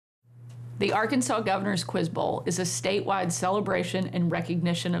The Arkansas Governor's Quiz Bowl is a statewide celebration and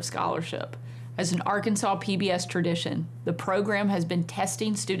recognition of scholarship. As an Arkansas PBS tradition, the program has been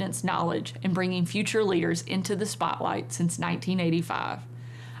testing students' knowledge and bringing future leaders into the spotlight since 1985.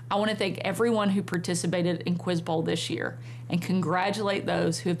 I want to thank everyone who participated in Quiz Bowl this year and congratulate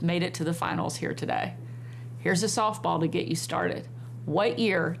those who have made it to the finals here today. Here's a softball to get you started. What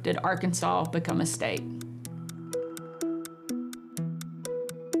year did Arkansas become a state?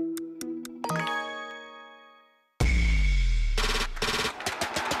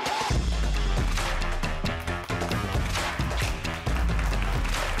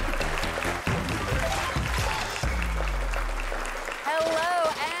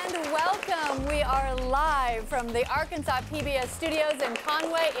 From the Arkansas PBS studios in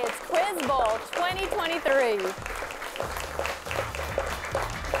Conway, it's Quiz Bowl 2023.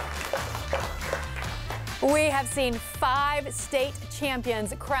 We have seen 5 state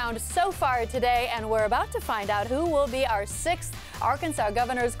champions crowned so far today, and we're about to find out who will be our 6th Arkansas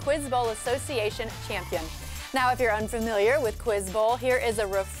Governor's Quiz Bowl Association champion. Now, if you're unfamiliar with Quiz Bowl, here is a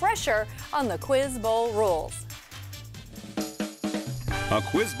refresher on the Quiz Bowl rules. A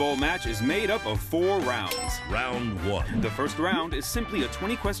Quiz Bowl match is made up of 4 rounds. Round 1. The first round is simply a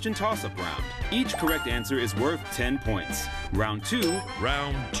 20-question toss-up round. Each correct answer is worth 10 points. Round 2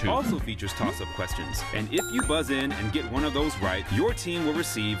 also features toss-up questions. And if you buzz in and get one of those right, your team will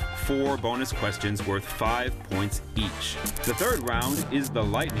receive 4 bonus questions worth 5 points each. The third round is the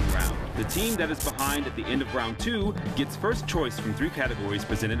lightning round. The team that is behind at the end of round 2 gets first choice from 3 categories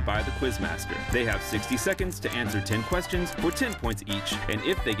presented by the Quizmaster. They have 60 seconds to answer 10 questions for 10 points each. And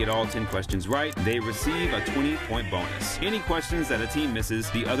if they get all 10 questions right, they receive a 20-point bonus. Any questions that a team misses,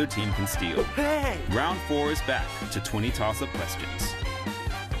 the other team can steal. Hey! Round 4 is back to 20 toss-up questions.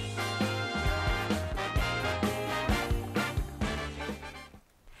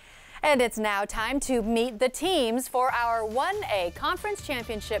 And it's now time to meet the teams for our 1A Conference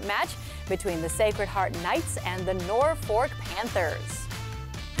Championship match between the Sacred Heart Knights and the Norfork Panthers.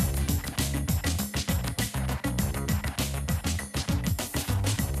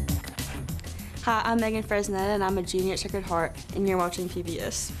 Hi, I'm Megan Fresnetta, and I'm a junior at Sacred Heart, and you're watching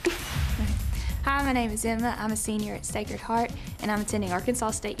PBS. Hi, my name is Emma. I'm a senior at Sacred Heart, and I'm attending Arkansas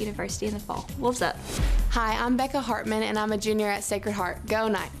State University in the fall. Wolves up. Hi, I'm Becca Hartman, and I'm a junior at Sacred Heart. Go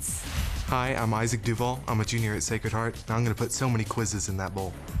Knights. Hi, I'm Isaac Duval. I'm a junior at Sacred Heart, and I'm going to put so many quizzes in that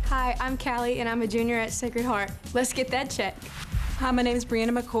bowl. Hi, I'm Callie, and I'm a junior at Sacred Heart. Let's get that check. Hi, my name is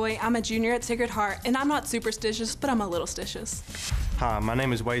Brianna McCoy. I'm a junior at Sacred Heart, and I'm not superstitious, but I'm a little stitious. Hi, my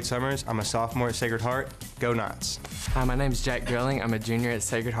name is Wade Summers. I'm a sophomore at Sacred Heart. Go Knights. Hi, my name is Jack Drilling. I'm a junior at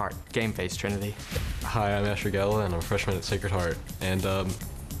Sacred Heart. Game Face Trinity. Hi, I'm Asher Gella, and I'm a freshman at Sacred Heart. And,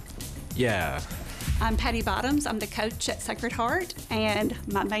 yeah. I'm Patty Bottoms. I'm the coach at Sacred Heart, and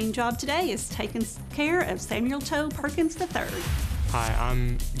my main job today is taking care of Samuel Toe Perkins III. Hi,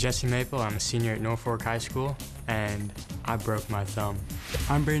 I'm Jesse Maple. I'm a senior at Norfork High School, and I broke my thumb.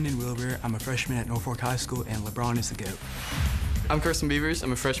 I'm Brandon Wilbur. I'm a freshman at Norfork High School, and LeBron is the GOAT. I'm Kirsten Beavers.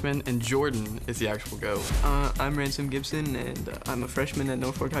 I'm a freshman, and Jordan is the actual GOAT. I'm Ransom Gibson, and I'm a freshman at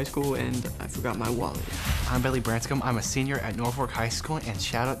Norfork High School, and I forgot my wallet. I'm Billy Branscombe. I'm a senior at Norfork High School, and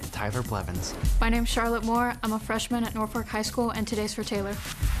shout out to Tyler Blevins. My name's Charlotte Moore. I'm a freshman at Norfork High School, and today's for Taylor.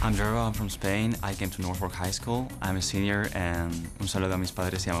 I'm Jerva. I'm from Spain. I came to Norfork High School. I'm a senior, and un saludo a mis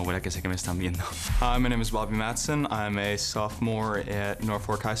padres y a mi abuela que sé que me están viendo. Hi, my name is Bobby Matson. I'm a sophomore at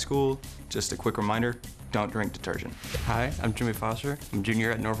Norfork High School. Just a quick reminder, don't drink detergent. Hi, I'm Jimmy Foster. I'm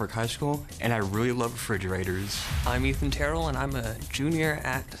junior at Norfork High School, and I really love refrigerators. I'm Ethan Terrell, and I'm a junior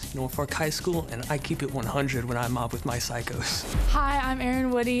at Norfork High School, and I keep it 100 when I'm up with my psychos. Hi, I'm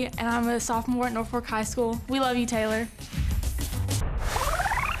Erin Woody, and I'm a sophomore at Norfork High School. We love you, Taylor.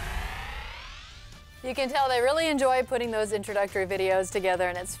 You can tell they really enjoy putting those introductory videos together,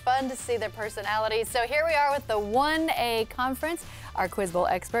 and it's fun to see their personalities. So here we are with the 1A conference. Our Quiz Bowl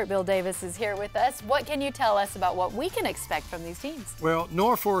expert, Bill Davis, is here with us. What can you tell us about what we can expect from these teams? Well,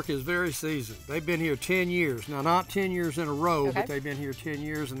 Norfork is very seasoned. They've been here 10 years. Now, not 10 years in a row, but they've been here 10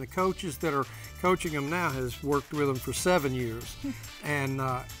 years, and the coaches that are coaching them now has worked with them for 7 years. And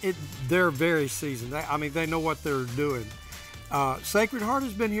they're very seasoned. They know what they're doing. Sacred Heart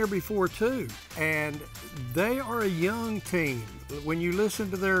has been here before too, and they are a young team. When you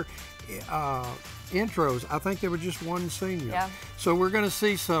listen to their intros, I think they were just one senior. Yeah. So we're going to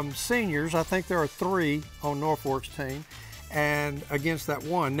see some seniors. I think there are 3 on Norfork's team, and against that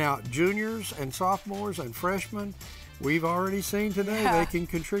one. Now, juniors and sophomores and freshmen, we've already seen today they can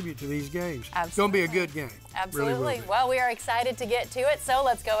contribute to these games. Absolutely. It's going to be a good game. Absolutely. Really will be. Well, we are excited to get to it, so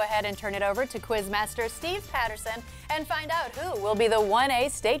let's go ahead and turn it over to Quizmaster Steve Patterson and find out who will be the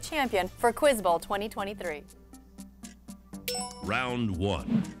 1A state champion for Quiz Bowl 2023. Round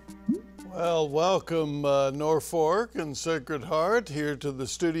 1. Well, welcome Norfork and Sacred Heart here to the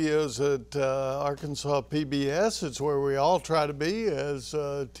studios at Arkansas PBS. It's where we all try to be as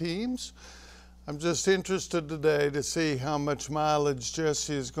teams. I'm just interested today to see how much mileage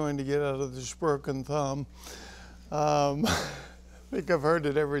Jesse is going to get out of this broken thumb. I think I've heard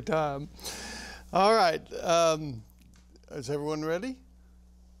it every time. All right, is everyone ready?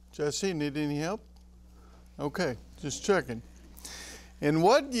 Jesse, need any help? Okay, just checking. In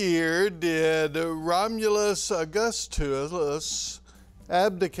what year did Romulus Augustulus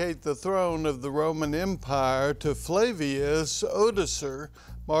abdicate the throne of the Roman Empire to Flavius Odoacer,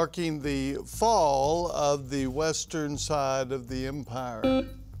 marking the fall of the western side of the empire?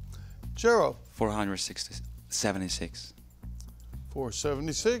 Jero. 476.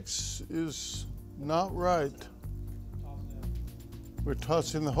 476 is not right. We're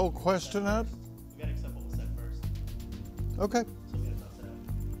tossing the whole question out? We gotta accept what was said first. Okay. So we gotta toss it out.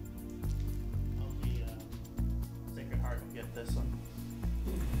 Only Sacred Heart will get this one.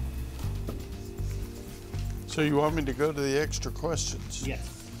 So you want me to go to the extra questions?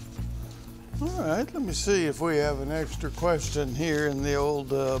 Yes. All right, let me see if we have an extra question here in the old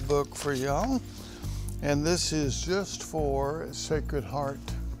book for y'all. And this is just for Sacred Heart.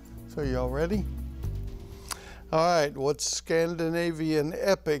 So y'all ready? All right, what Scandinavian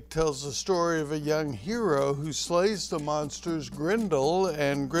epic tells the story of a young hero who slays the monsters Grendel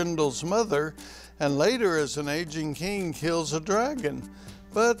and Grendel's mother, and later as an aging king kills a dragon,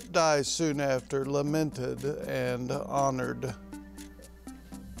 but dies soon after, lamented and honored?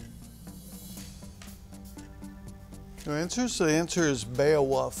 No answers? The answer is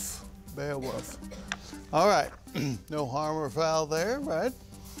Beowulf. Beowulf. All right, no harm or foul there, right?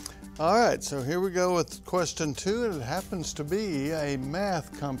 All right, so here we go with question 2, and it happens to be a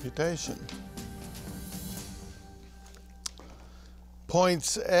math computation.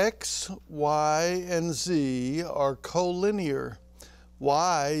 Points X, Y, and Z are collinear.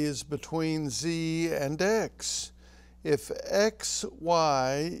 Y is between Z and X. If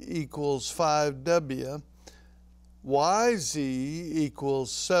XY equals 5W, YZ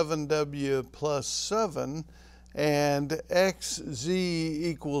equals 7W plus 7, and XZ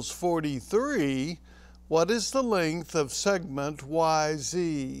equals 43, what is the length of segment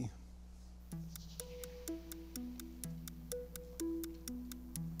YZ?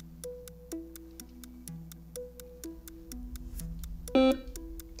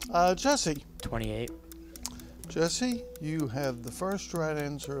 Jesse. 28. Jesse, you have the first right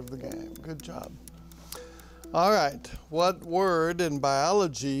answer of the game. Good job. All right, what word in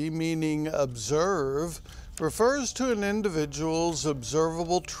biology meaning observe refers to an individual's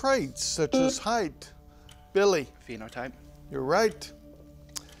observable traits such as height? Billy. Phenotype. You're right.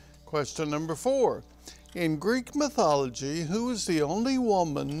 Question number 4. In Greek mythology, who is the only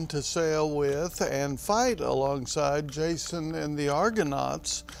woman to sail with and fight alongside Jason and the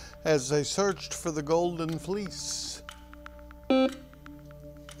Argonauts as they searched for the Golden Fleece?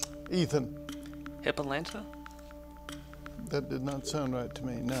 Ethan. Hippolyta? That did not sound right to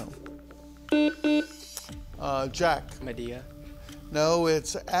me, no. Jack. Medea. No,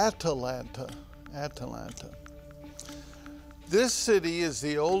 it's Atalanta. Atalanta. This city is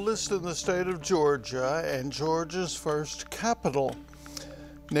the oldest in the state of Georgia and Georgia's first capital.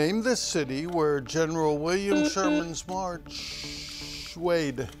 Name the city where General William Sherman's march.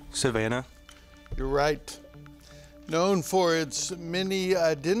 Wade. Savannah. You're right. Known for its many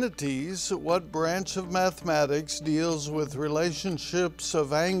identities, what branch of mathematics deals with relationships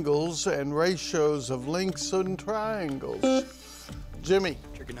of angles and ratios of lengths and triangles? Jimmy.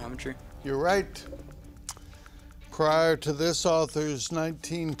 Trigonometry. You're right. Prior to this author's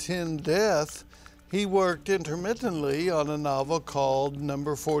 1910 death, he worked intermittently on a novel called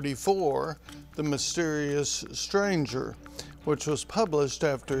Number 44, The Mysterious Stranger, which was published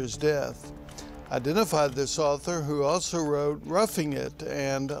after his death. Identified this author, who also wrote Roughing It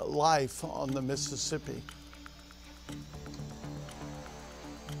and Life on the Mississippi.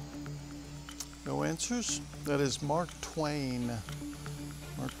 No answers? That is Mark Twain.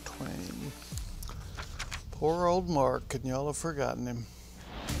 Mark Twain. Poor old Mark, and y'all have forgotten him.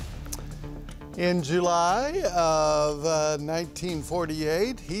 In July of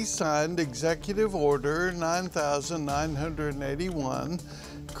 1948, he signed Executive Order 9981,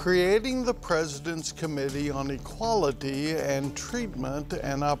 creating the President's Committee on Equality and Treatment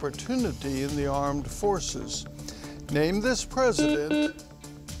and Opportunity in the Armed Forces. Name this president.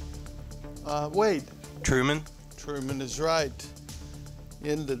 Wade. Truman. Truman is right.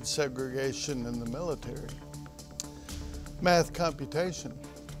 Ended segregation in the military. Math computation.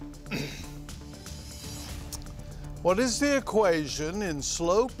 What is the equation in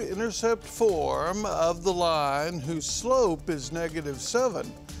slope-intercept form of the line whose slope is -7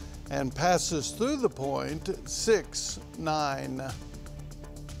 and passes through the point 6, 9?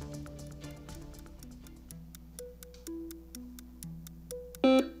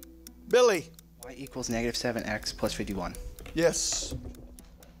 Billy. Y equals -7x plus 51. Yes.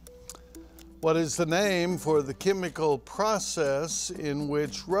 What is the name for the chemical process in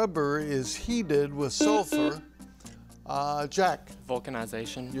which rubber is heated with sulfur? Jack.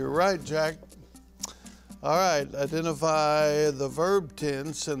 Vulcanization. You're right, Jack. All right, identify the verb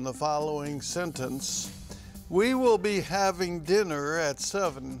tense in the following sentence. We will be having dinner at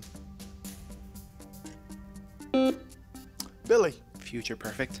 7. Billy. Future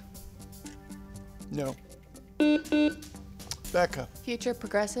perfect. No. Becca. Future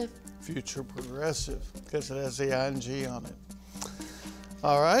progressive. Future progressive, because it has the ing on it.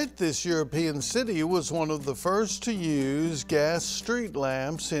 All right, this European city was one of the first to use gas street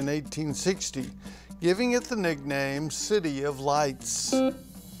lamps in 1860, giving it the nickname City of Lights.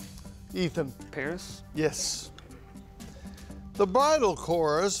 Ethan. Paris. Yes. The Bridal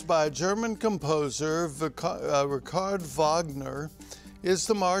Chorus by German composer Richard Wagner is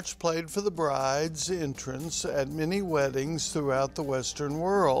the march played for the bride's entrance at many weddings throughout the Western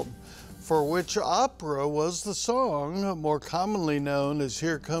world. For which opera was the song, more commonly known as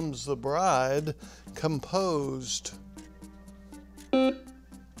Here Comes the Bride, composed?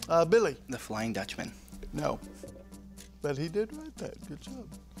 Billy. The Flying Dutchman. No. But he did write that. Good job.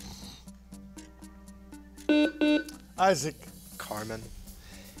 Isaac. Carmen.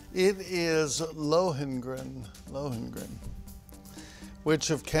 It is Lohengrin. Lohengrin. Which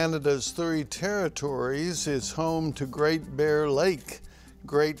of Canada's 3 territories is home to Great Bear Lake,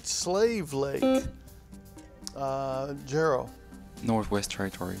 Great Slave Lake? Jero. Northwest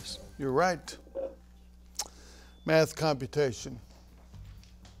Territories. You're right. Math computation.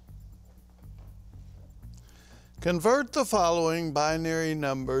 Convert the following binary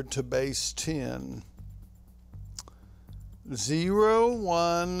number to base 10. 0,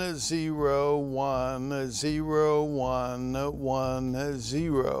 1, 0, 1, 0, 1, 1,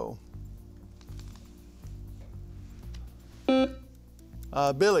 0.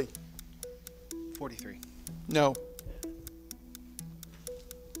 Billy. 43. No.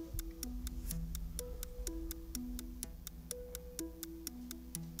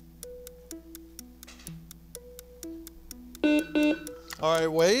 All right,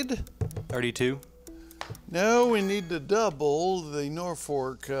 Wade. 32. No, we need to double the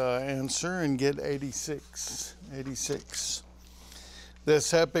Norfork answer and get 86. 86.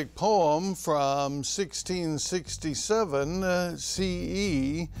 This epic poem from 1667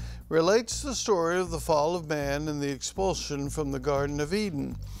 CE relates the story of the fall of man and the expulsion from the Garden of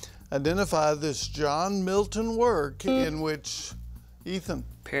Eden. Identify this John Milton work in which, Ethan?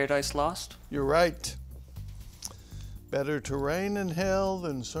 Paradise Lost. You're right. Better to reign in hell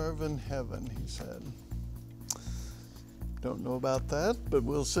than serve in heaven, he said. Don't know about that, but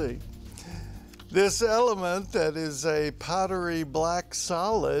we'll see. This element that is a powdery black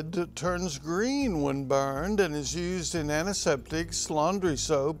solid turns green when burned and is used in antiseptics, laundry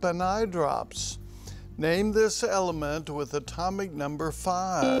soap, and eye drops. Name this element with atomic number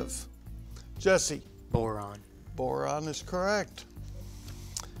 5. Jesse. Boron. Boron is correct.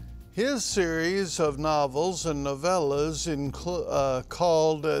 His series of novels and novellas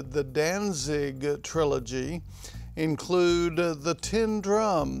called the Danzig Trilogy include The Tin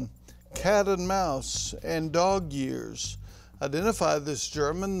Drum, Cat and Mouse, and Dog Years. Identify this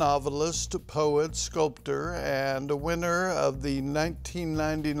German novelist, poet, sculptor, and a winner of the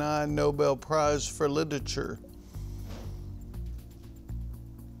 1999 Nobel Prize for Literature.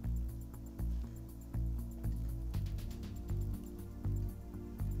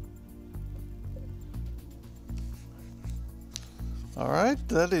 All right,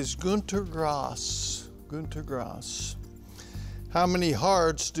 that is Günter Grass. Günter Grass. How many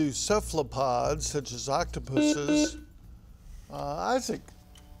hearts do cephalopods, such as octopuses, Isaac?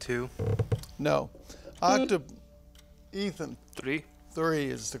 2. No. Ethan? 3. 3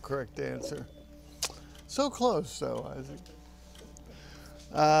 is the correct answer. So close, though, Isaac.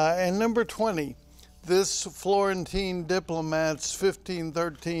 And number 20. This Florentine diplomat's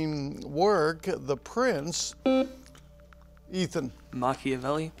 1513 work, The Prince. Ethan?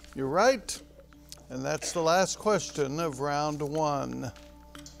 Machiavelli. You're right. And that's the last question of round 1.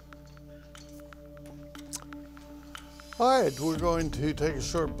 All right, we're going to take a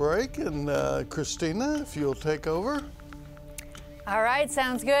short break, and Christina, if you'll take over. All right,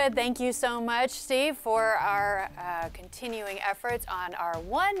 sounds good. Thank you so much, Steve, for our continuing efforts on our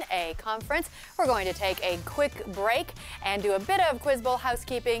 1A conference. We're going to take a quick break and do a bit of Quiz Bowl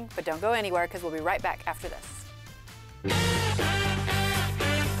housekeeping, but don't go anywhere because we'll be right back after this.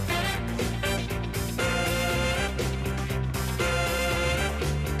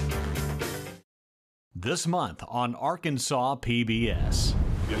 This month on Arkansas PBS.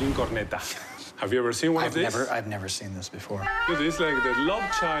 Violin corneta. Have you ever seen one of these? I've never seen this before. It is like the love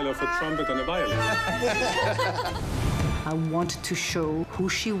child of a trumpet and a violin. I wanted to show who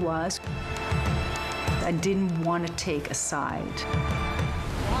she was. I didn't want to take a side.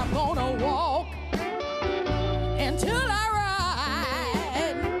 I'm gonna walk until I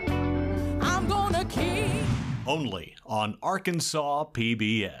ride. I'm gonna keep. Only on Arkansas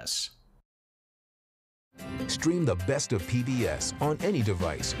PBS. Stream the best of PBS on any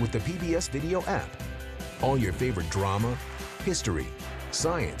device with the PBS Video app. All your favorite drama, history,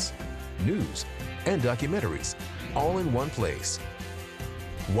 science, news, and documentaries, all in one place.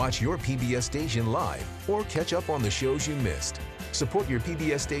 Watch your PBS station live or catch up on the shows you missed. Support your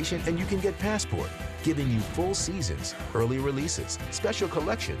PBS station and you can get Passport, giving you full seasons, early releases, special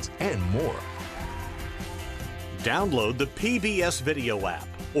collections, and more. Download the PBS Video app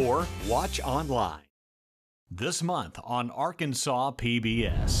or watch online. This month on Arkansas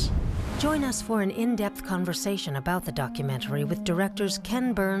PBS. Join us for an in-depth conversation about the documentary with directors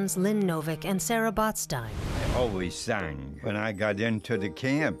Ken Burns, Lynn Novick, and Sarah Botstein. I always sang. When I got into the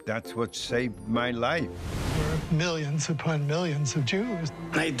camp, that's what saved my life. There are millions upon millions of Jews.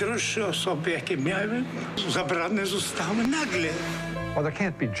 Najdroższe osoby, jakie miałem, zabrane zostały nagle. Well, there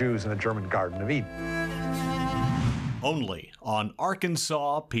can't be Jews in the German Garden of Eden. Only on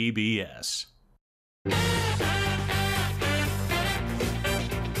Arkansas PBS.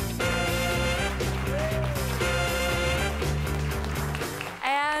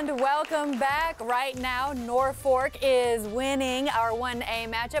 And welcome back. Right now, Norfolk is winning our 1A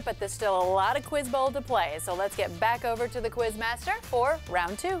matchup, but there's still a lot of Quiz Bowl to play. So let's get back over to the Quiz Master for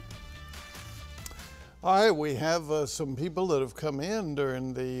round 2. All right, we have some people that have come in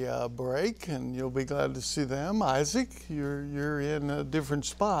during the break, and you'll be glad to see them. Isaac, you're in a different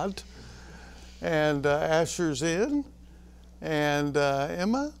spot. And Asher's in. And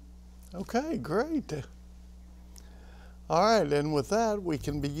Emma? Okay, great. All right, and with that, we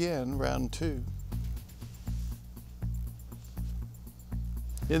can begin round 2.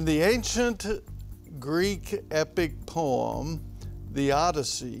 In the ancient Greek epic poem, The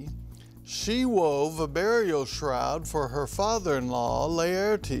Odyssey, she wove a burial shroud for her father-in-law,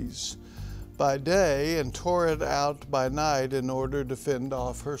 Laertes, by day and tore it out by night in order to fend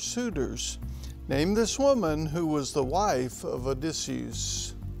off her suitors. Name this woman who was the wife of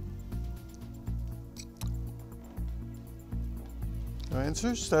Odysseus. No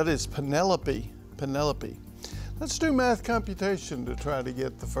answers? That is Penelope. Penelope. Let's do math computation to try to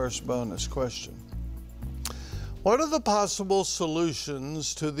get the first bonus question. What are the possible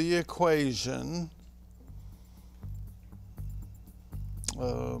solutions to the equation? I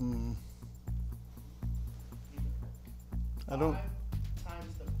don't. 5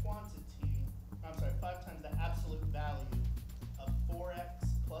 times the quantity, I'm sorry, 5 times the absolute value of 4x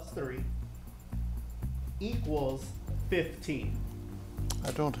plus 3 equals 15. I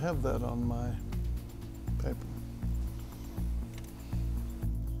don't have that on my paper.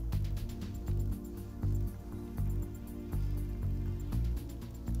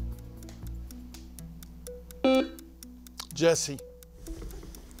 Jesse.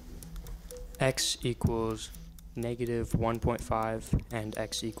 X equals negative 1.5 and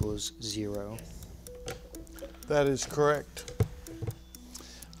x equals 0. That is correct.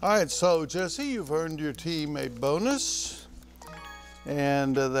 All right, so Jesse, you've earned your team a bonus.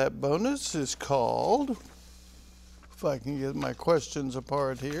 And that bonus is called, if I can get my questions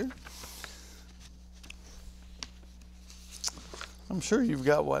apart here. I'm sure you've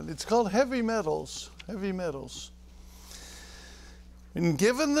got one. It's called heavy metals. Heavy metals. And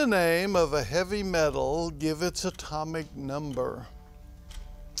given the name of a heavy metal, give its atomic number.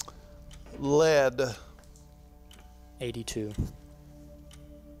 Lead. 82.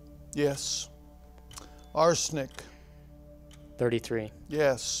 Yes. Arsenic. 33.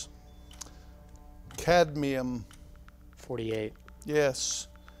 Yes. Cadmium. 48. Yes.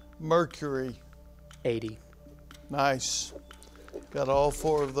 Mercury. 80. Nice. Got all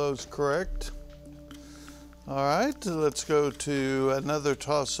 4 of those correct. All right, let's go to another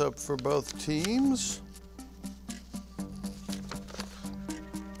toss-up for both teams.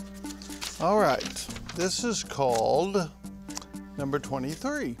 All right. This is called number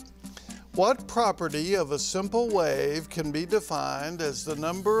 23. What property of a simple wave can be defined as the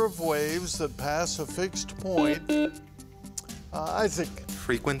number of waves that pass a fixed point? Isaac.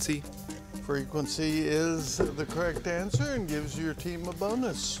 Frequency. Frequency is the correct answer and gives your team a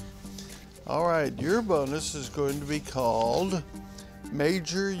bonus. All right, your bonus is going to be called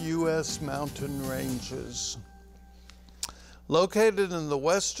Major U.S. Mountain Ranges. Located in the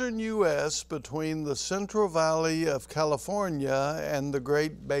western U.S. between the Central Valley of California and the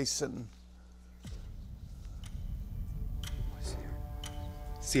Great Basin.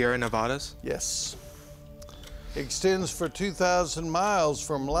 Sierra Nevadas? Yes. Extends for 2,000 miles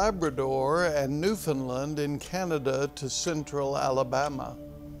from Labrador and Newfoundland in Canada to central Alabama.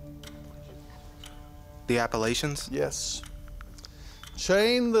 The Appalachians? Yes.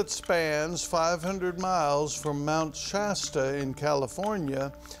 Chain that spans 500 miles from Mount Shasta in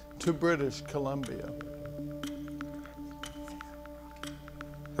California to British Columbia.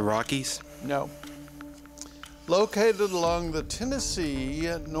 The Rockies? No. Located along the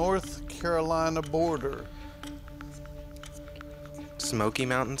Tennessee-North Carolina border. Smoky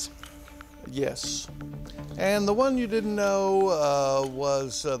Mountains? Yes. And the one you didn't know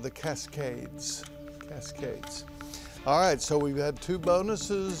was the Cascades. Cascades. All right, so we've had 2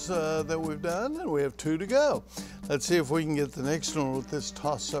 bonuses that we've done, and we have 2 to go. Let's see if we can get the next one with this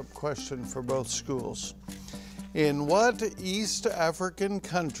toss-up question for both schools. In what East African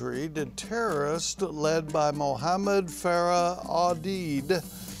country did terrorists led by Mohammed Farah Aidid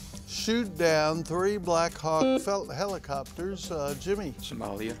shoot down 3 Black Hawk helicopters? Jimmy?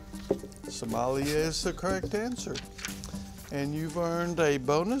 Somalia. Somalia is the correct answer. And you've earned a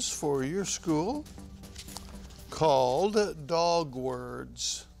bonus for your school called Dog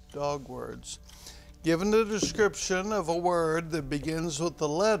Words. Dog Words. Given a description of a word that begins with the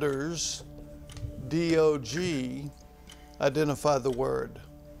letters D-O-G, identify the word.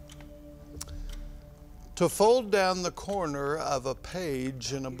 To fold down the corner of a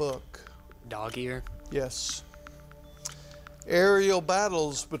page in a book. Dog ear. Yes. Aerial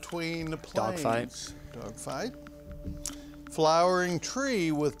battles between planes. Dogfight. Dogfight. Flowering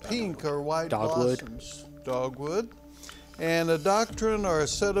tree with pink or white blossoms. Dogwood. And a doctrine or a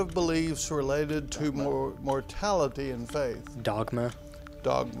set of beliefs related to mortality and faith. Dogma.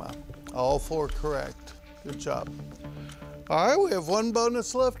 Dogma. All 4 correct. Good job. All right, we have 1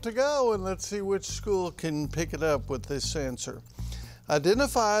 bonus left to go, and let's see which school can pick it up with this answer.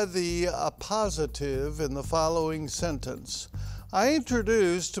 Identify the appositive in the following sentence. I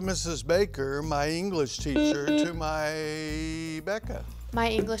introduced Mrs. Baker, my English teacher, to my Becca. My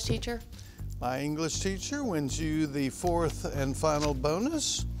English teacher. My English teacher wins you the 4th and final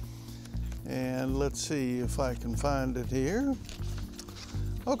bonus. And let's see if I can find it here.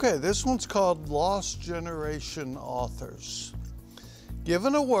 Okay, this one's called Lost Generation Authors.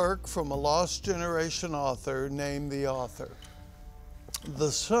 Given a work from a Lost Generation author, name the author.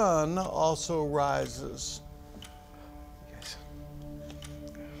 The sun also rises.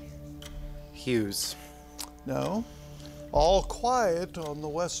 Hughes. No. All quiet on the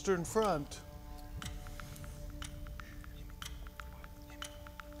Western Front.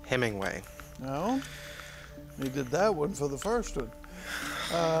 Hemingway. No. You did that one for the first one.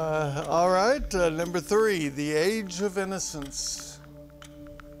 All right, number 3, The Age of Innocence.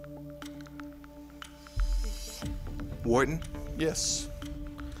 Wharton. Yes.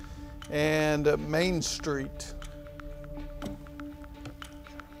 And Main Street.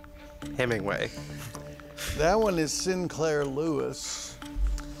 Hemingway. That one is Sinclair Lewis.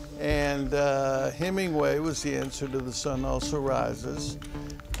 And Hemingway was the answer to The Sun Also Rises.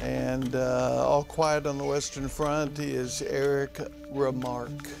 And All Quiet on the Western Front is Eric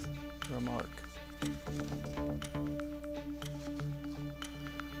Remarque.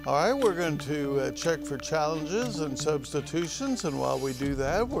 All right, we're going to check for challenges and substitutions. And while we do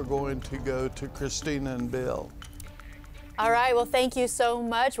that, we're going to go to Christina and Bill. All right, well, thank you so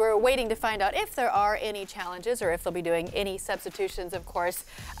much. We're waiting to find out if there are any challenges or if they'll be doing any substitutions, of course.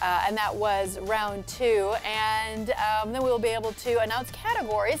 And that was round 2. And then we'll be able to announce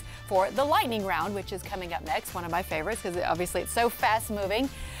categories for the lightning round, which is coming up next, one of my favorites, because obviously it's so fast moving.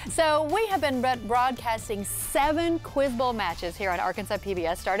 So we have been broadcasting 7 Quiz Bowl matches here on Arkansas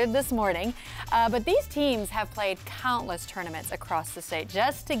PBS, started this morning. But these teams have played countless tournaments across the state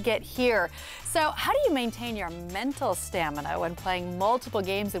just to get here. So how do you maintain your mental stamina when playing multiple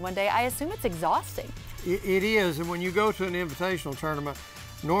games in one day? I assume it's exhausting. It is, and when you go to an invitational tournament,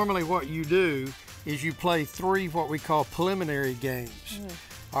 normally what you do is you play 3 what we call preliminary games.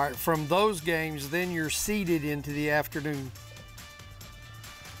 All right, from those games, then you're seeded into the afternoon.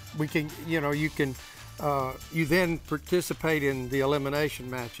 You can you then participate in the elimination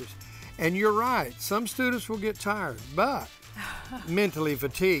matches. And you're right, some students will get tired, but mentally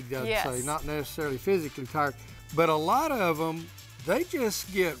fatigued, I'd say, not necessarily physically tired. But a lot of them, they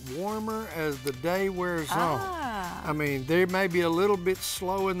just get warmer as the day wears on. I mean, they may be a little bit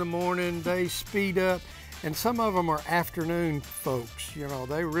slow in the morning, they speed up, and some of them are afternoon folks. You know,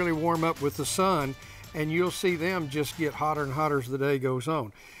 they really warm up with the sun, and you'll see them just get hotter and hotter as the day goes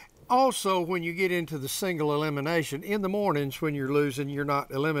on. Also, when you get into the single elimination, in the mornings when you're losing, you're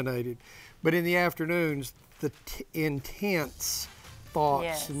not eliminated. But in the afternoons, the intense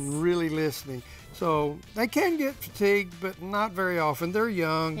thoughts and really listening. So they can get fatigued, but not very often. They're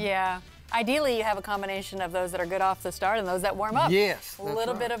young. Yeah. Ideally, you have a combination of those that are good off the start and those that warm up. Yes, a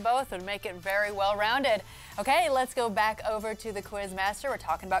little bit of both would make it very well-rounded. Okay, let's go back over to the quiz master. We're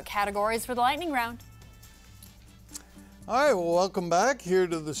talking about categories for the lightning round. All right, well, welcome back here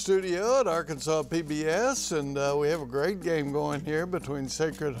to the studio at Arkansas PBS, and we have a great game going here between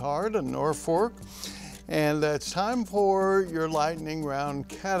Sacred Heart and Norfork, and it's time for your lightning round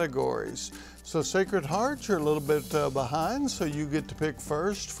categories. So Sacred Heart, you're a little bit behind, so you get to pick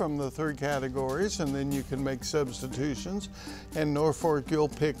first from the 3 categories, and then you can make substitutions, and Norfork, you'll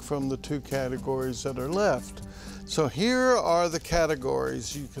pick from the 2 categories that are left. So here are the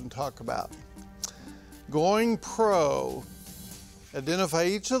categories you can talk about. Going pro, identify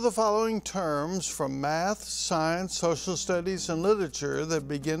each of the following terms from math, science, social studies, and literature that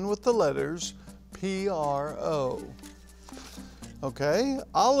begin with the letters P-R-O. Okay,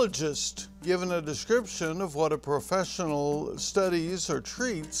 ologist, given a description of what a professional studies or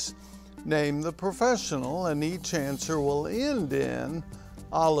treats, name the professional, and each answer will end in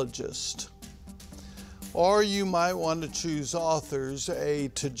ologist. Or you might want to choose authors A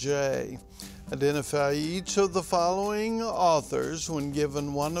to J. Identify each of the following authors when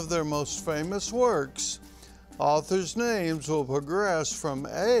given one of their most famous works. Authors' names will progress from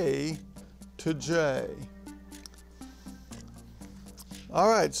A to J. All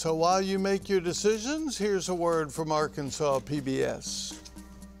right, so while you make your decisions, here's a word from Arkansas PBS.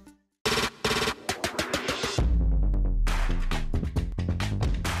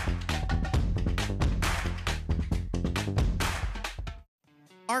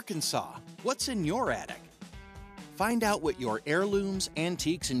 Arkansas, what's in your attic? Find out what your heirlooms,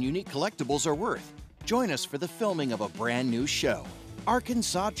 antiques, and unique collectibles are worth. Join us for the filming of a brand new show,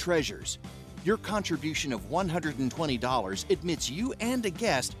 Arkansas Treasures. Your contribution of $120 admits you and a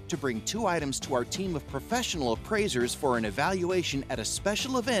guest to bring 2 items to our team of professional appraisers for an evaluation at a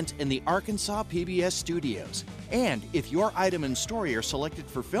special event in the Arkansas PBS studios. And if your item and story are selected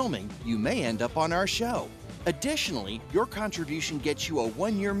for filming, you may end up on our show. Additionally, your contribution gets you a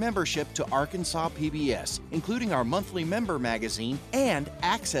 1-year membership to Arkansas PBS, including our monthly member magazine and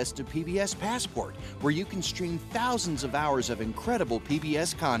access to PBS Passport, where you can stream thousands of hours of incredible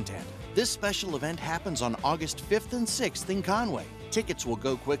PBS content. This special event happens on August 5th and 6th in Conway. Tickets will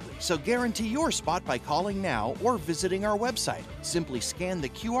go quickly, so guarantee your spot by calling now or visiting our website. Simply scan the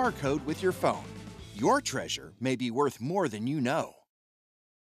QR code with your phone. Your treasure may be worth more than you know.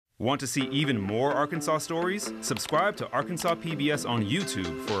 Want to see even more Arkansas stories? Subscribe to Arkansas PBS on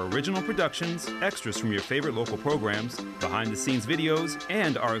YouTube for original productions, extras from your favorite local programs, behind-the-scenes videos,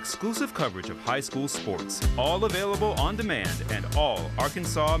 and our exclusive coverage of high school sports. All available on demand and all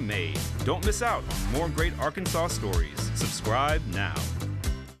Arkansas made. Don't miss out on more great Arkansas stories. Subscribe now.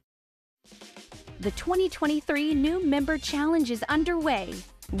 The 2023 New Member Challenge is underway.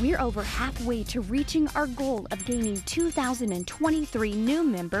 We're over halfway to reaching our goal of gaining 2,023 new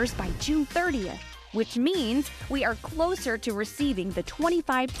members by June 30th, which means we are closer to receiving the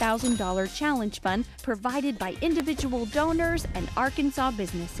 $25,000 challenge fund provided by individual donors and Arkansas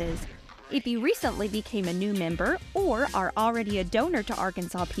businesses. If you recently became a new member or are already a donor to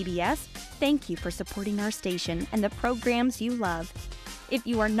Arkansas PBS, thank you for supporting our station and the programs you love. If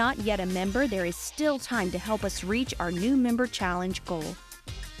you are not yet a member, there is still time to help us reach our New Member Challenge goal.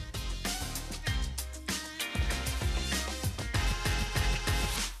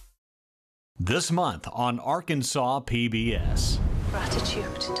 This month on Arkansas PBS.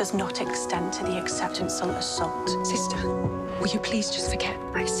 Gratitude does not extend to the acceptance of assault. Sister, will you please just forget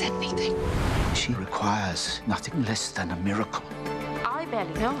I said anything? She requires nothing less than a miracle. I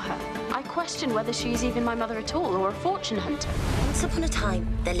barely know her. I question whether she's even my mother at all or a fortune hunter. Once upon a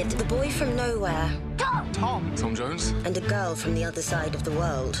time, there lived a boy from nowhere. Tom Jones. And a girl from the other side of the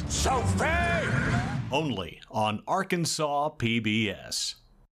world. Sophie! Only on Arkansas PBS.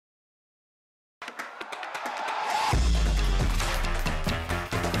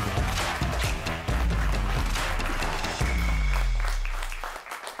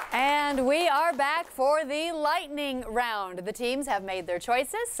 And we are back for the lightning round. The teams have made their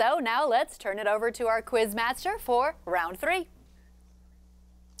choices, so now let's turn it over to our quiz master for round 3.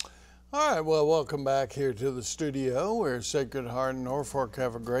 All right, well, welcome back here to the studio where Sacred Heart and Norfork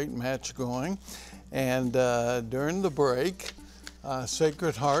have a great match going. And during the break,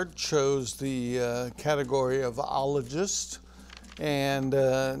 Sacred Heart chose the category of ologist, and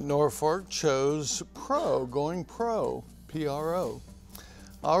Norfork chose pro, going pro, P-R-O.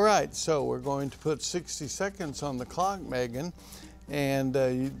 All right, so we're going to put 60 seconds on the clock, Megan, and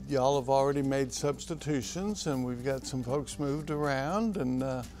y'all have already made substitutions, and we've got some folks moved around and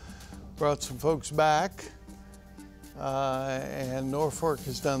brought some folks back, and Norfork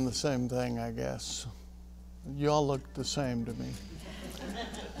has done the same thing, I guess. Y'all look the same to me.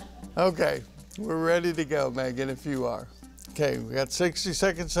 Okay, we're ready to go, Megan, if you are. Okay, we got 60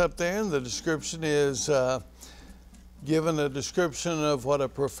 seconds up there, and the description is given a description of what a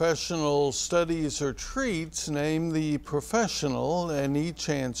professional studies or treats, name the professional, and each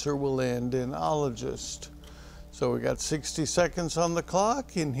answer will end in ologist. So we got 60 seconds on the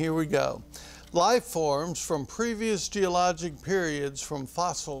clock, and here we go. Life forms from previous geologic periods from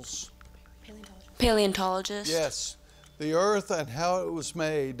fossils. Paleontologist. Yes. The earth and how it was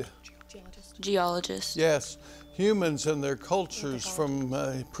made. Geologist. Yes. Humans and their cultures from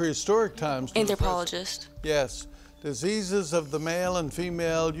prehistoric times. Anthropologist. Yes. Diseases of the male and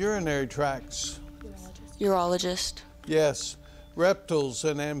female urinary tracts. Urologist. Yes. Reptiles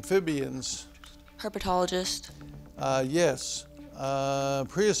and amphibians. Herpetologist. Yes.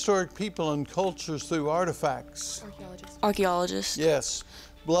 Prehistoric people and cultures through artifacts. Archaeologist. Yes.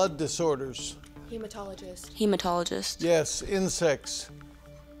 Blood disorders. Hematologist. Hematologist. Yes. Insects.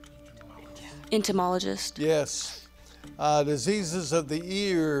 Entomologist. Yes. Diseases of the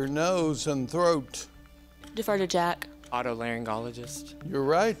ear, nose, and throat. Defer to Jack. Otolaryngologist. You're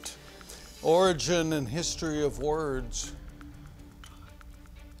right. Origin and history of words.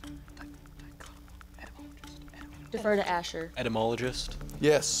 Defer to Asher. Etymologist.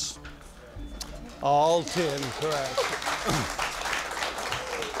 Yes. All 10 correct.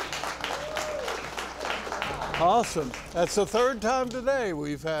 Awesome. That's the third time today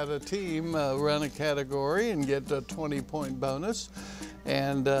we've had a team run a category and get a 20-point bonus.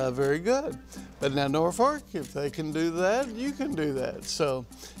 And very good. But now, Norfork, if they can do that, you can do that. So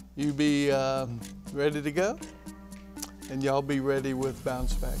you be ready to go? And y'all be ready with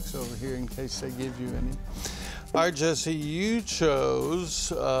bounce backs over here in case they give you any. All right, Jesse, you chose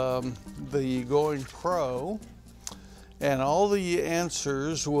the going pro. And all the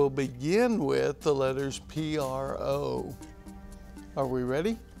answers will begin with the letters P-R-O. Are we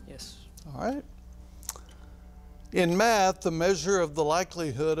ready? Yes. All right. In math, the measure of the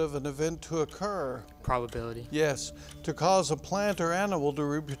likelihood of an event to occur. Probability. Yes. To cause a plant or animal to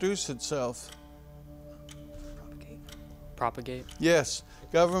reproduce itself. Propagate. Yes.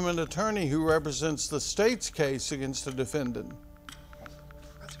 Government attorney who represents the state's case against a defendant.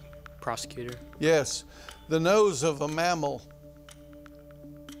 Prosecutor. Yes. The nose of a mammal.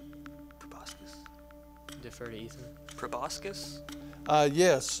 Proboscis. Defer to Ethan. Proboscis?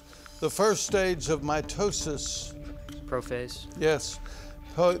 Yes. The first stage of mitosis. Prophase. Yes.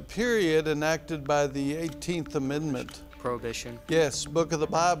 Period enacted by the 18th Amendment. Prohibition. Yes. Book of the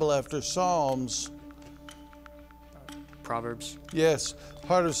Bible after Psalms. Proverbs. Yes.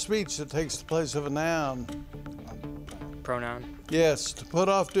 Part of speech that takes the place of a noun. Pronoun. Yes. To put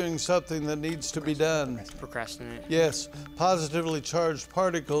off doing something that needs to be done. Procrastinate. Yes. Positively charged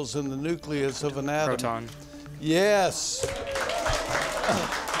particles in the nucleus of an atom. Proton. Yes.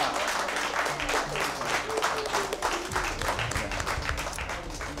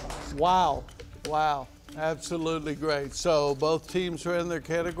 Wow. Wow. Absolutely great. So both teams are in their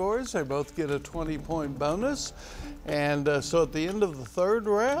categories. They both get a 20-point bonus. And so at the end of the third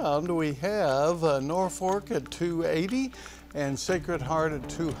round, we have Norfork at 280 and Sacred Heart at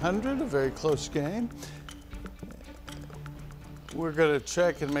 200, a very close game. We're going to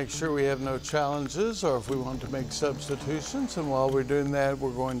check and make sure we have no challenges or if we want to make substitutions. And while we're doing that,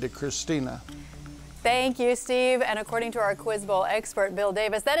 we're going to Christina. Thank you, Steve. And according to our Quiz Bowl expert, Bill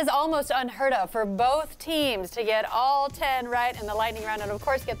Davis, that is almost unheard of for both teams to get all 10 right in the lightning round and, of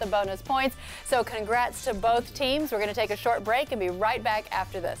course, get the bonus points. So congrats to both teams. We're going to take a short break and be right back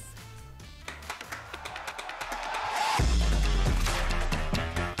after this.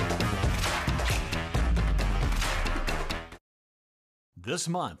 This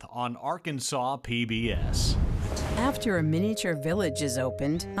month on Arkansas PBS. After a miniature village is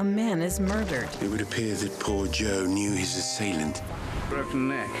opened, a man is murdered. It would appear that poor Joe knew his assailant. Broken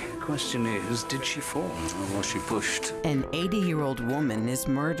neck, question is, did she fall or was she pushed? An 80-year-old woman is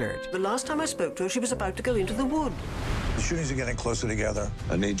murdered. The last time I spoke to her, she was about to go into the wood. The shootings are getting closer together.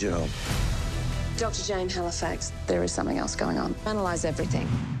 I need your help. Dr. Jane Halifax, there is something else going on. Analyze everything.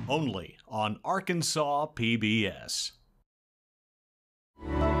 Only on Arkansas PBS.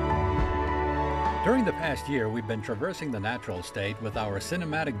 During the past year, we've been traversing the natural state with our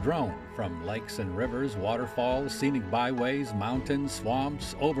cinematic drone, from lakes and rivers, waterfalls, scenic byways, mountains,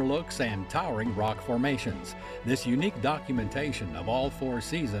 swamps, overlooks, and towering rock formations. This unique documentation of all 4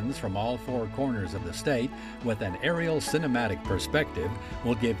 seasons from all 4 corners of the state with an aerial cinematic perspective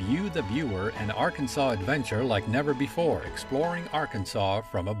will give you, the viewer, an Arkansas adventure like never before, exploring Arkansas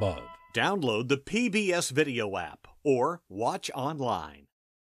from above. Download the PBS video app or watch online.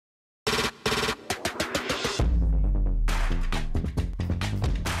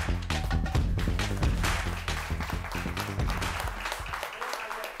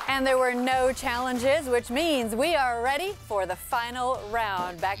 And there were no challenges, which means we are ready for the final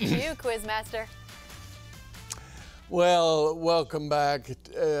round. Back to you, Quizmaster. Well, welcome back.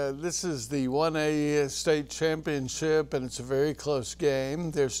 This is the 1A state championship, and it's a very close game.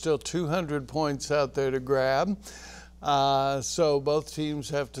 There's still 200 points out there to grab. So both teams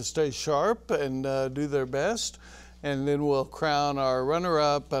have to stay sharp and do their best. And then we'll crown our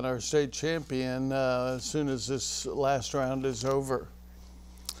runner-up and our state champion as soon as this last round is over.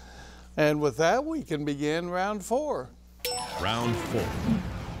 And with that, we can begin round 4. Round 4.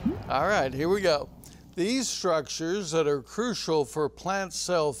 All right, here we go. These structures that are crucial for plant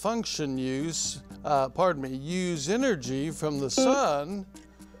cell function use energy from the sun.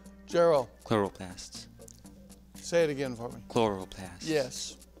 Gerald. Chloroplasts. Say it again for me. Chloroplasts.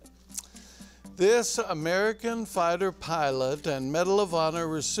 Yes. This American fighter pilot and Medal of Honor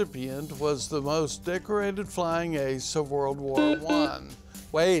recipient was the most decorated flying ace of World War I.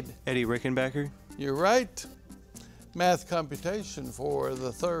 Wade. Eddie Rickenbacker. You're right. Math computation for the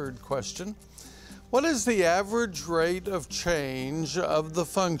third question. What is the average rate of change of the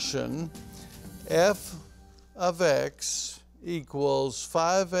function f of x equals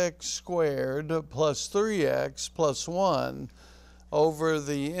 5x squared plus 3x plus 1 over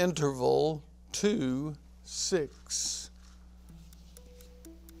the interval 2, 6?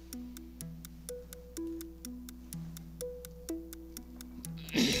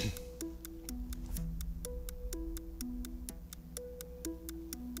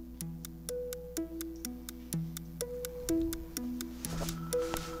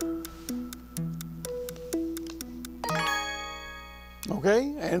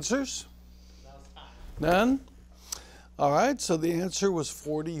 Okay, answers? None? All right, so the answer was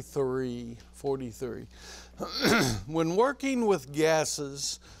 43. 43. When working with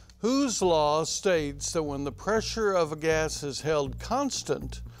gases, whose law states that when the pressure of a gas is held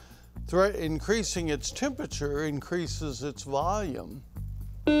constant, increasing its temperature increases its volume?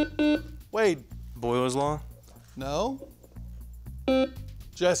 Wade. Boyle's Law? No.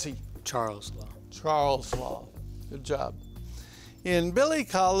 Jesse. Charles' Law. Charles' Law. Good job. In Billy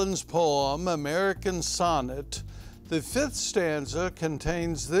Collins' poem, American Sonnet, the 5th stanza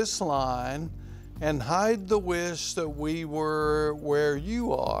contains this line, "And hide the wish that we were where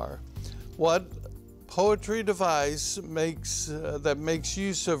you are." What poetry device that makes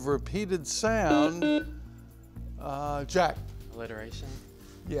use of repeated sound? Jack. Alliteration.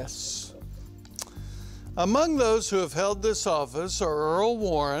 Yes. Among those who have held this office are Earl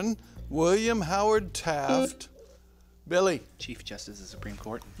Warren, William Howard Taft. Billy. Chief Justice of the Supreme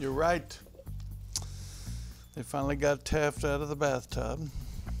Court. You're right. They finally got Taft out of the bathtub.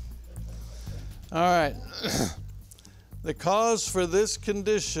 All right. The cause for this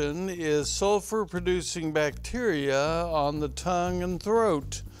condition is sulfur-producing bacteria on the tongue and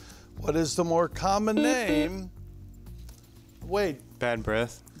throat. What is the more common name? Wait. Bad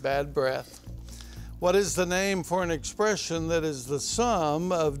breath. Bad breath. What is the name for an expression that is the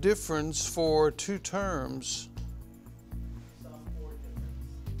sum of difference for 2 terms?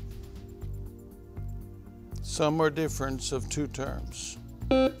 Sum or difference of 2 terms.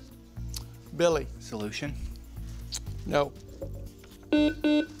 Billy. Solution. No.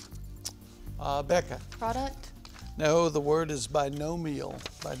 Becca. Product. No, the word is binomial.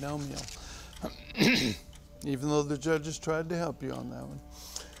 Binomial. Even though the judges tried to help you on that one.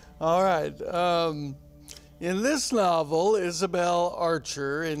 All right. In this novel, Isabel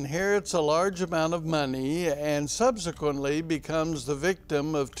Archer inherits a large amount of money and subsequently becomes the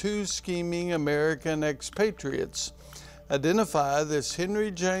victim of 2 scheming American expatriates. Identify this Henry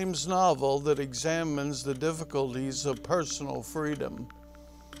James novel that examines the difficulties of personal freedom.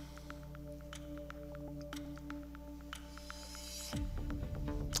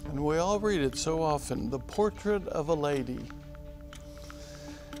 and we all read it so often, The Portrait of a Lady.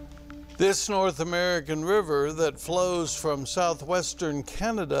 This North American river that flows from southwestern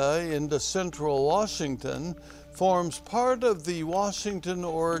Canada into central Washington forms part of the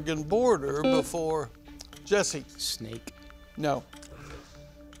Washington-Oregon border before, Jesse. Snake. No.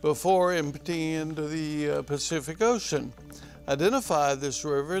 Before emptying into the Pacific Ocean. Identify this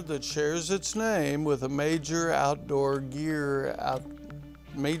river that shares its name with a major outdoor gear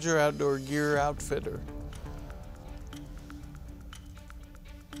outfitter.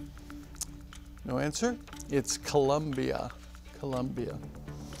 No answer? It's Columbia. Columbia.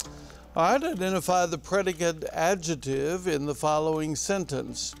 All right, identify the predicate adjective in the following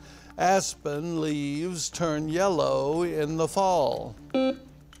sentence. Aspen leaves turn yellow in the fall.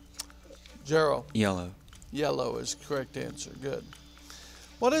 Gerald. Yellow. Yellow is the correct answer. Good.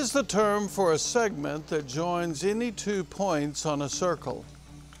 What is the term for a segment that joins any 2 points on a circle?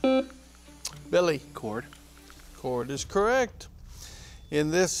 Billy. Chord. Chord is correct. In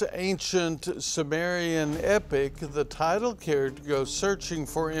this ancient Sumerian epic, the title character goes searching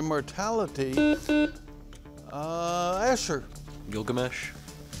for immortality. Asher. Gilgamesh.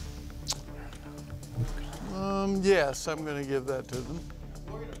 Yes, I'm going to give that to them.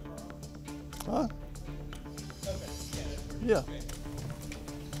 Huh? Yeah.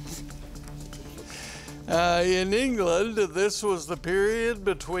 In England, this was the period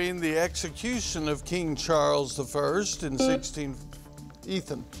between the execution of King Charles I in 16...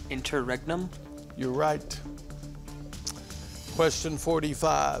 Ethan. Interregnum. You're right. Question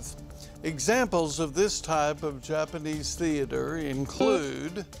 45. Examples of this type of Japanese theater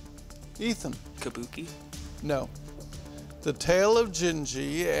include... Ethan. Kabuki. No. The Tale of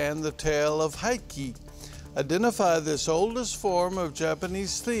Genji and the Tale of Heike. Identify this oldest form of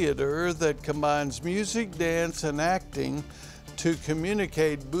Japanese theater that combines music, dance, and acting to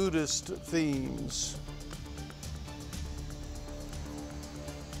communicate Buddhist themes.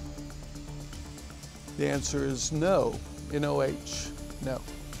 The answer is no, N-O-H, no.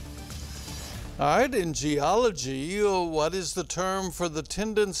 All right, in geology, what is the term for the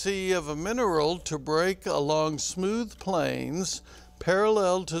tendency of a mineral to break along smooth planes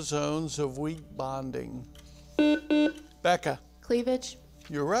parallel to zones of weak bonding? Becca. Cleavage.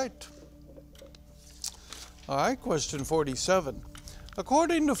 You're right. All right, question 47.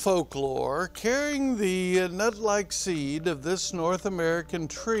 According to folklore, carrying the nut-like seed of this North American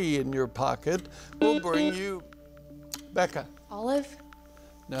tree in your pocket will bring you... Becca. Olive.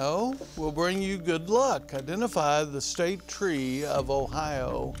 No, will bring you good luck. Identify the state tree of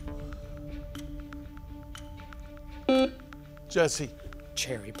Ohio. Jesse.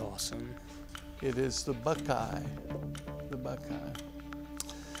 Cherry blossom. It is the buckeye. The buckeye.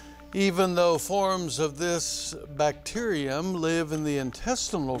 Even though forms of this bacterium live in the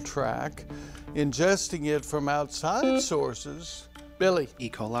intestinal tract, ingesting it from outside sources. Billy. E.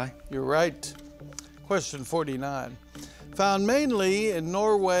 coli. You're right. Question 49. Found mainly in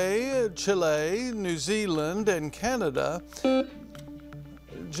Norway, Chile, New Zealand, and Canada.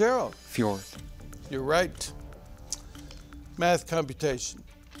 Gerald. Fjord. You're right. Math computation.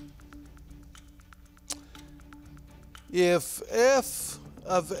 If f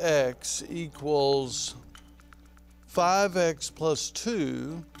of x equals 5x plus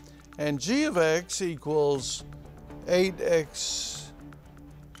 2, and g of x equals 8x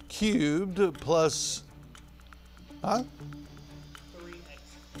cubed plus, huh?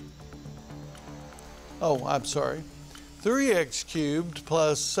 3x. Oh, I'm sorry. 3x cubed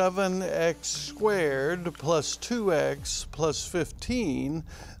plus 7x squared plus 2x plus 15.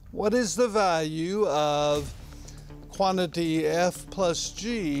 What is the value of quantity f plus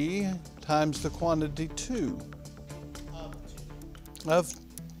g times the quantity 2? Of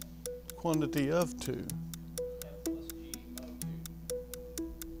quantity of 2.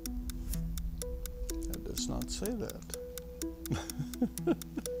 That does not say that.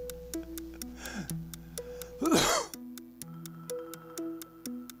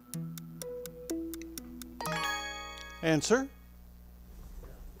 Answer?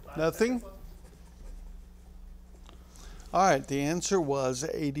 Nothing? All right, the answer was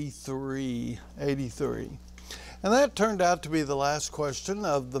 83. 83. And that turned out to be the last question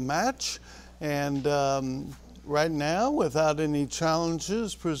of the match. And right now, without any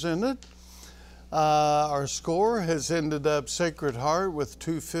challenges presented, our score has ended up Sacred Heart with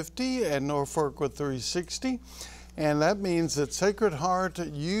 250 and Norfolk with 360. And that means that Sacred Heart,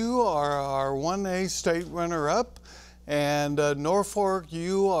 you are our 1A state runner-up. And Norfolk,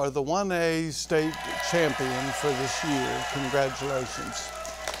 you are the 1A state champion for this year. Congratulations.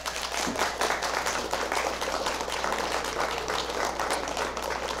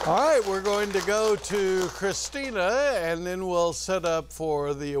 All right, we're going to go to Christina, and then we'll set up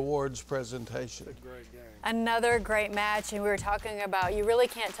for the awards presentation. Another great match, and we were talking about you really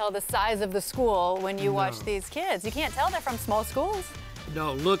can't tell the size of the school when you watch these kids. You can't tell they're from small schools.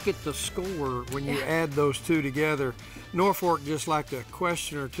 No, look at the score when you add those two together. Norfolk just like a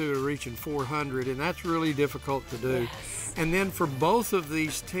question or two of reaching 400, and that's really difficult to do. Yes. And then for both of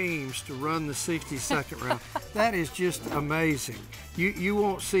these teams to run the 62nd round, that is just amazing. You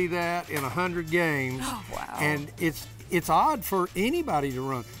won't see that in 100 games. Oh, wow. And it's odd for anybody to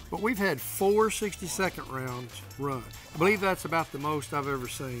run, but we've had 4 62nd rounds run. I believe that's about the most I've ever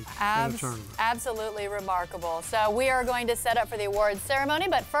seen in a tournament. Absolutely remarkable. So we are going to set up for the awards ceremony,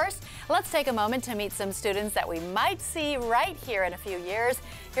 but first, let's take a moment to meet some students that we might see right here in a few years.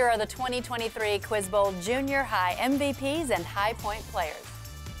 Here are the 2023 Quiz Bowl Junior High MVPs and High Point players.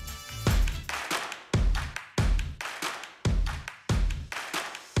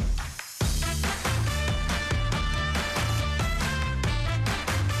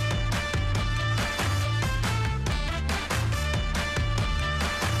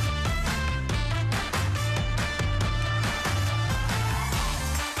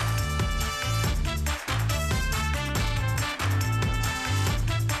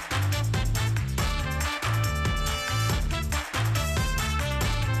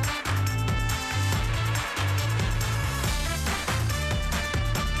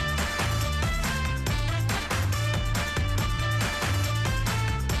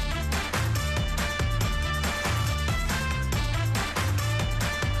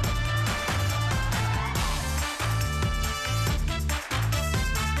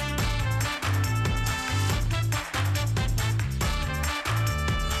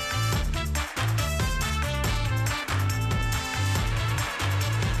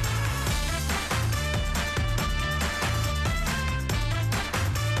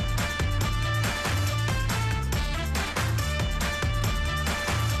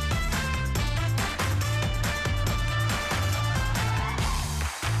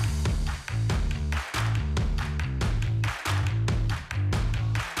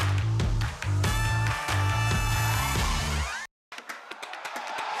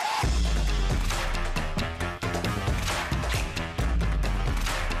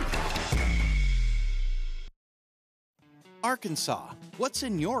 Arkansas, what's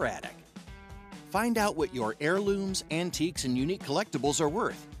in your attic? Find out what your heirlooms, antiques, and unique collectibles are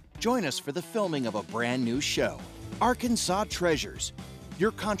worth. Join us for the filming of a brand new show, Arkansas Treasures.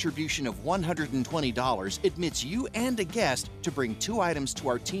 Your contribution of $120 admits you and a guest to bring 2 items to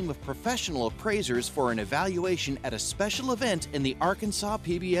our team of professional appraisers for an evaluation at a special event in the Arkansas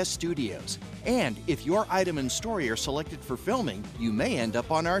PBS studios. And if your item and story are selected for filming, you may end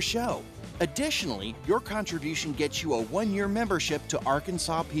up on our show. Additionally, your contribution gets you a 1-year membership to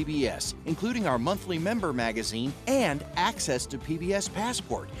Arkansas PBS, including our monthly member magazine and access to PBS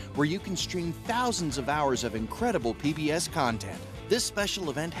Passport, where you can stream thousands of hours of incredible PBS content. This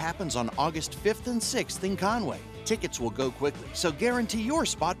special event happens on August 5th and 6th in Conway. Tickets will go quickly, so guarantee your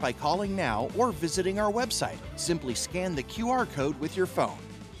spot by calling now or visiting our website. Simply scan the QR code with your phone.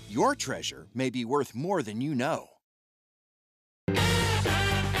 Your treasure may be worth more than you know.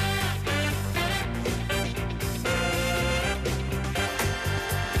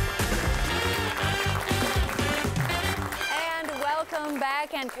 Welcome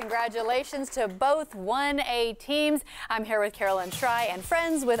back and congratulations to both 1A teams. I'm here with Carolyn Try and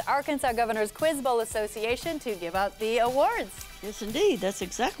friends with Arkansas Governor's Quiz Bowl Association to give out the awards. Yes, indeed. That's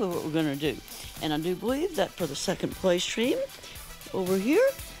exactly what we're going to do. And I do believe that for the second place team over here,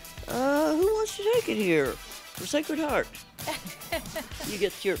 who wants to take it here? For Sacred Heart. You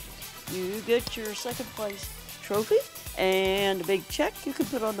get your second place trophy and a big check you can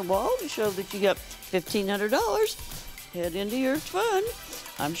put on the wall to show that you got $1,500. Head into your fund.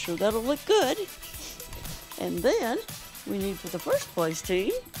 I'm sure that'll look good. And then we need for the first place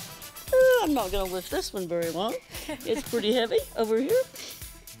team, I'm not going to lift this one very long. It's pretty heavy over here.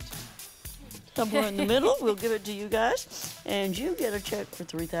 Somewhere in the middle, we'll give it to you guys. And you get a check for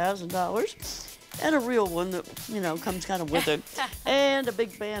 $3,000 and a real one that, comes kind of with it. And a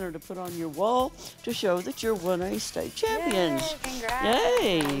big banner to put on your wall to show that you're 1A state champions. Yay, congrats.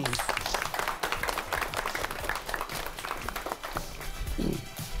 Yay.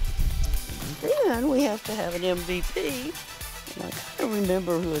 Then we have to have an MVP. And I can't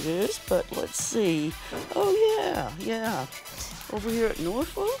remember who it is, but let's see. Oh, yeah. Over here at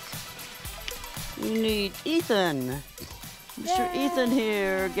Norfolk, we need Ethan. Mr. Ethan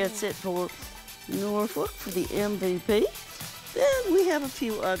here gets it for Norfolk for the MVP. Then we have a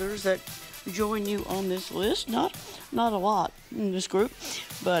few others that join you on this list. Not a lot in this group,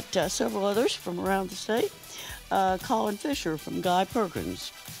 but several others from around the state. Colin Fisher from Guy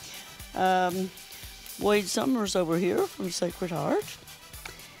Perkins. Wade Summers over here from Sacred Heart.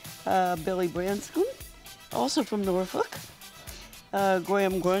 Billy Branscombe, also from Norfolk.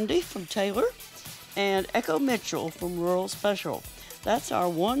 Graham Grundy from Taylor. And Echo Mitchell from Rural Special. That's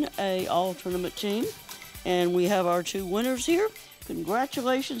our 1A all-tournament team. And we have our 2 winners here.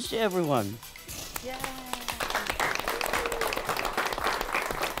 Congratulations to everyone. Yay.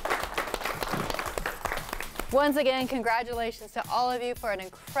 Once again, congratulations to all of you for an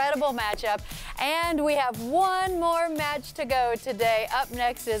incredible matchup. And we have one more match to go today. Up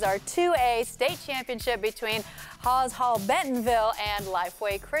next is our 2A state championship between Haas Hall Bentonville and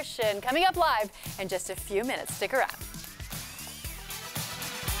Lifeway Christian. Coming up live in just a few minutes. Stick around.